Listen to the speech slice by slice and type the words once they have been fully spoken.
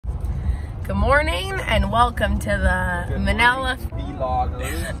Good morning and welcome to the Mannella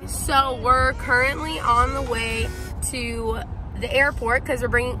vlog. So we're currently on the way to the airport because we're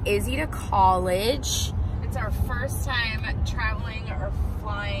bringing Izzy to college. It's our first time traveling or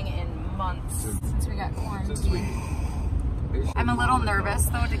flying in months since we got quarantined. I'm a little nervous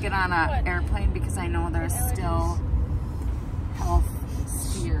though to get on an airplane because I know there's still health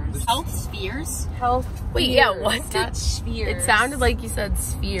spheres. Health spheres? Health Wait, spheres. yeah, what did Not spheres? It sounded like you said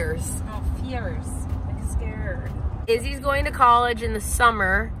spheres. No, fears. Like scared. Izzy's going to college in the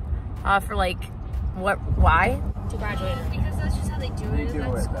summer for like, why? To graduate. Because that's just how they do it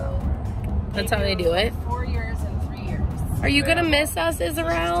at school. That's how they do it? 4 years and 3 years. Are you gonna miss us,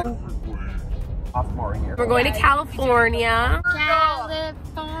 Israel? Sophomore year. We're going to California.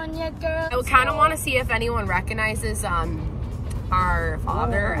 California girl. I kind of want to see if anyone recognizes our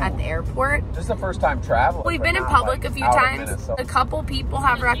father at the airport. This is the first time traveling. We've been in public a few times. A couple people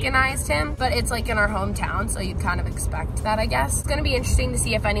have recognized him, but it's like in our hometown, so you'd kind of expect that, I guess. It's gonna be interesting to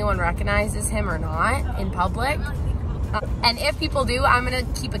see if anyone recognizes him or not in public. And if people do, I'm gonna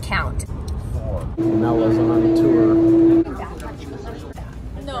keep a count. Manella's on tour.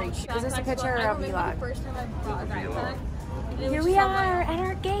 No, is this a picture or a vlog? Here we are at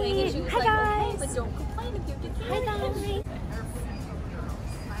our gate. Hi guys. Hi guys.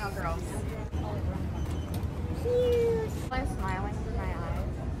 Smile, girls. I'm smiling through my eyes.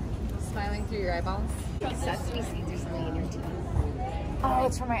 Smiling through your eyeballs. Sesame seeds or something in your teeth. Oh,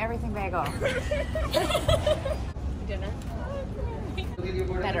 it's from my everything bagel. Dinner.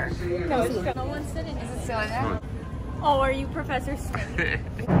 Better. No one's sitting. Is it still in there? Oh, are you Professor Snape?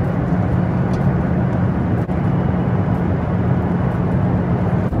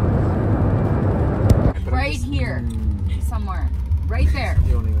 Right here. Somewhere. Right there.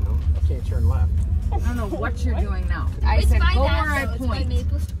 You don't even know. I can't turn left. I don't know what you're doing now. I said go where I point. I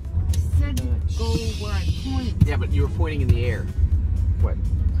said go where I point. Yeah, but you were pointing in the air. What?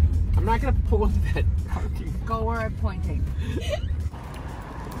 I'm not gonna pull up that parking. Go where I'm pointing. It's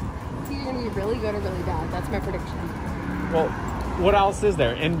either gonna be really good or really bad. That's my prediction. Well, what else is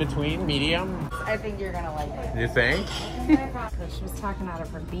there? In between? Medium? I think you're gonna like it. You think? She was talking out of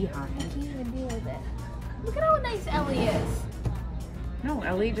her behind. I can't even deal with it. Look at how nice Ellie is. No,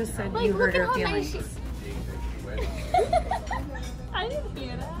 Ellie just said Like, you look hurt at her how nice feelings. I didn't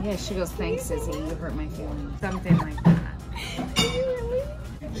hear that. Yeah, she goes, thanks, Izzy. You hurt my feelings. Something like that.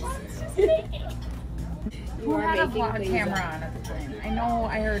 Who had a vlog camera on at the time? I know,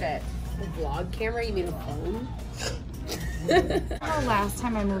 I heard it. A vlog camera? You mean a phone? Last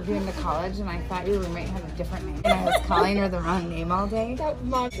time I moved you into college and I thought your roommate had a different name and I was calling her the wrong name all day.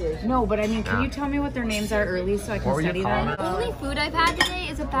 No, but I mean, can you tell me what their names are early so I can study them? The only food I've had today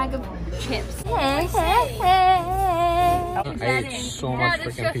is a bag of chips. I ate so much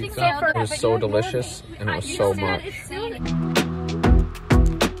freaking pizza. It was so delicious and it was so much.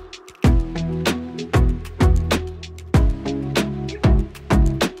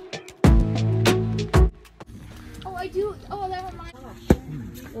 Oh, I do. Oh, that reminds me.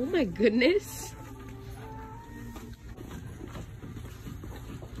 Oh my goodness.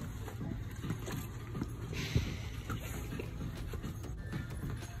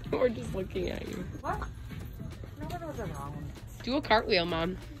 We're just looking at you. What? No, that was wrong. Do a cartwheel,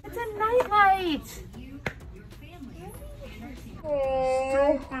 Mom. It's a nightlight.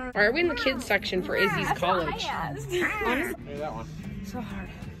 Why are we in the kids section for Izzy's college? Hey, that one. So hard.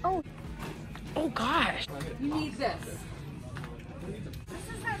 Oh gosh. You need this. This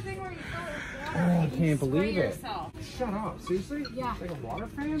is that thing where you fill it with water. Oh, I can't believe it. Yourself. Shut up. Seriously? Yeah. Like a water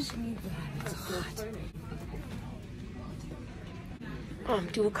fan? It's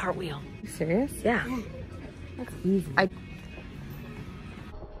hot. Do a cartwheel. You serious? Yeah. That's easy. I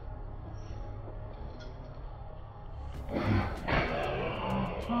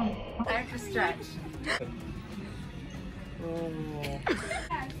have to stretch. Oh.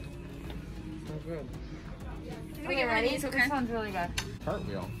 So good. Okay, ready? This sounds really good.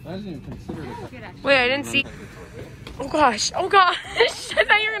 Cartwheel. I wasn't even considered it. Wait, I didn't see. Oh gosh. Oh gosh. I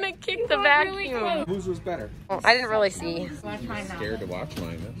thought you were gonna kick the vacuum. Whose was better? Oh, I didn't really see. I'm scared to watch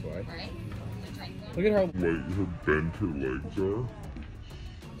mine, that's why. Look at how light her bent her legs are.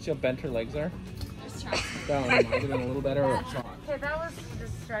 See how bent her legs are? That one might have been a little better. Okay, that was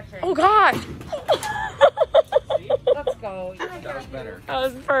just stretching. Oh gosh. Let's go. That was better. That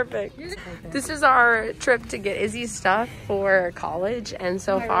was perfect. This is our trip to get Izzy's stuff for college, and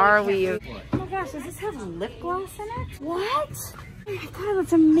so far we've... Oh my gosh, does this have lip gloss in it? What? Oh my god,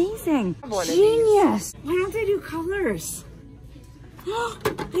 that's amazing. Genius. Why don't they do colors?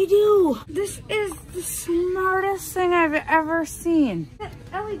 They do. This is the smartest thing I've ever seen.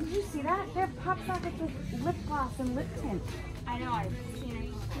 Ellie, did you see that? They have pop sockets with lip gloss and lip tint. I know, I've seen it.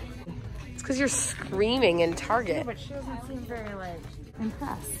 It's because you're screaming in Target. Yeah, but she doesn't seem very, like,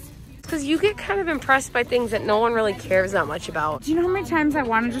 impressed. It's because you get kind of impressed by things that no one really cares that much about. Do you know how many times I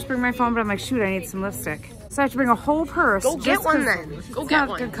want to just bring my phone, but I'm like, shoot, I need some lipstick. So I have to bring a whole purse. Go get one then. Go get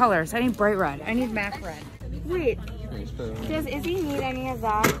one. Good colors. I need bright red. I need MAC red. Wait, does Izzy need any of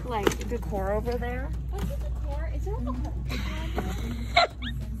that, like, decor over there? What's the decor? Is there a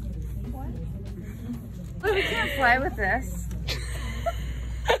What? We can't fly with this.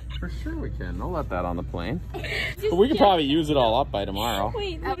 For sure we can. Don't let that on the plane. But we could probably use it all up by tomorrow.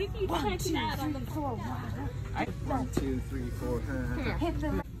 Wait, what if you check that on the floor? 1, 2, 3, 4. Hit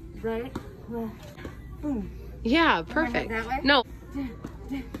the right, left, boom. Yeah, perfect. That way? No.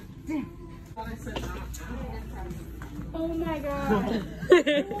 Oh my god.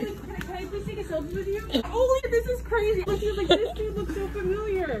 Can I please take a selfie with you? Holy, this is crazy. Look, like, this dude looks so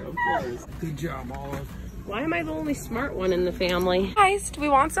familiar. Good job, Olive. Why am I the only smart one in the family? Guys, do we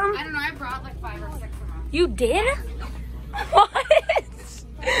want some? I don't know, I brought like 5 or 6 of them. You did? What?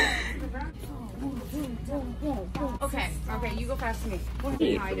 Okay, you go fast to me. What do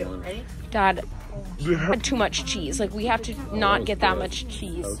you know I do? Ready? Dad, had too much cheese. Like, we have to not get that much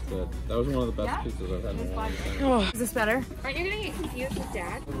cheese. That was good. That was one of the best pizzas I've had in a long time. Oh. Is this better? Aren't you gonna get confused with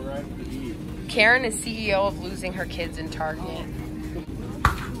Dad? Karen is CEO of losing her kids in Target.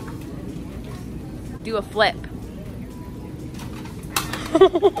 Do a flip.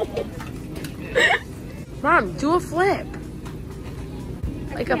 Mom, do a flip.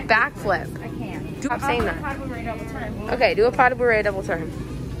 Like a backflip. I can't. Stop saying that. Double turn. Okay, do a pas de bourrée double turn.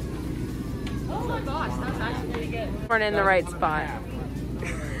 Oh my gosh, that's actually pretty good. We're in the right spot.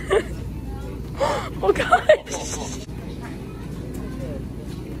 Oh gosh.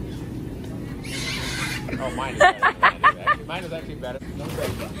 Oh, mine is better. Mine is actually better.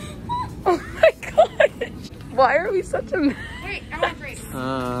 Oh my gosh. Why are we such a mess? Wait, I want grapes.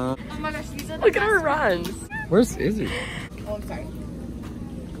 Uh, Oh my gosh, these are the Look at best her runs. where's Izzy? Oh, I'm sorry.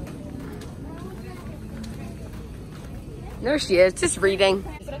 There she is, just reading.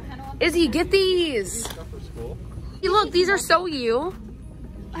 Izzy, get these. Hey, look, these are so you.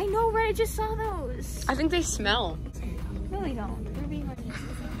 I know, right? I just saw those. I think they smell. No, they don't. They're being like...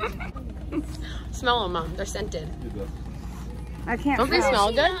 Smell them, Mom. They're scented. I can't. Don't they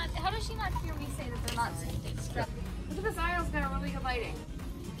smell good? How does she not hear me say that they're not scented? Look at this aisle's got really good lighting.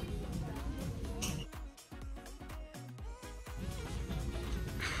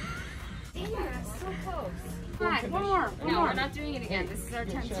 Yeah, so close. Alright, one more. No, we're not doing it again. This is our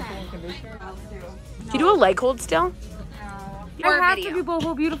 10th time. Do you do a leg hold still? I have to do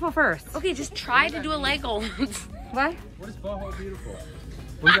boho beautiful first. Okay, just try to do a leg hold. What? What is boho beautiful?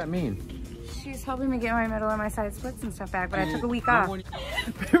 What does that mean? She's helping me get my middle and my side splits and stuff back, but I took a week off.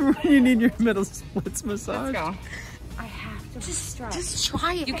 Remember when you need your middle splits massage? Let's go. I have to just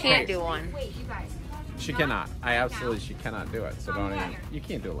try it. You can't do one. Wait, you guys. She cannot. She cannot do it. So don't even. You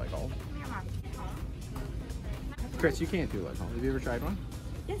can't do a leg hold. Chris, you can't do a leg hold. Have you ever tried one?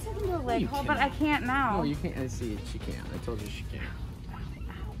 Yes, I can do a leg You hold, but I can't now. No, you can't. I see. She can't. I told you she can't.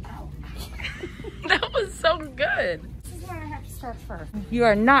 That was so good. This is where I have to start first. You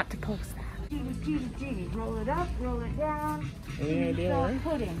are not to post that. Roll it up, roll it down. Any idea? Start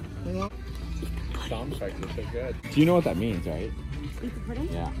pudding. Sound effects are so good. Do you know what that means, right? Eat the pudding?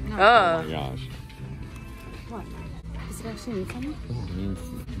 Yeah. No. Oh my gosh. What? Does it actually mean something? It means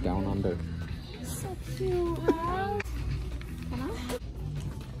down under. So cute, right?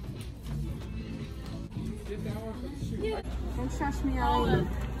 Don't shush me, Ellie.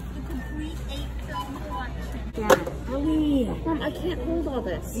 The complete 8-film collection. Damn it. Ellie. Mom, I can't hold all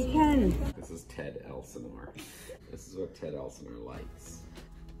this. You can. This is Ted Elsinore. This is what Ted Elsinore likes.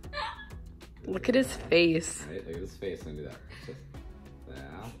 Look at his face. Right? Look at his face and do that. Just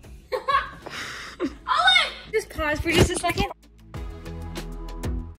that. Just pause for just a second.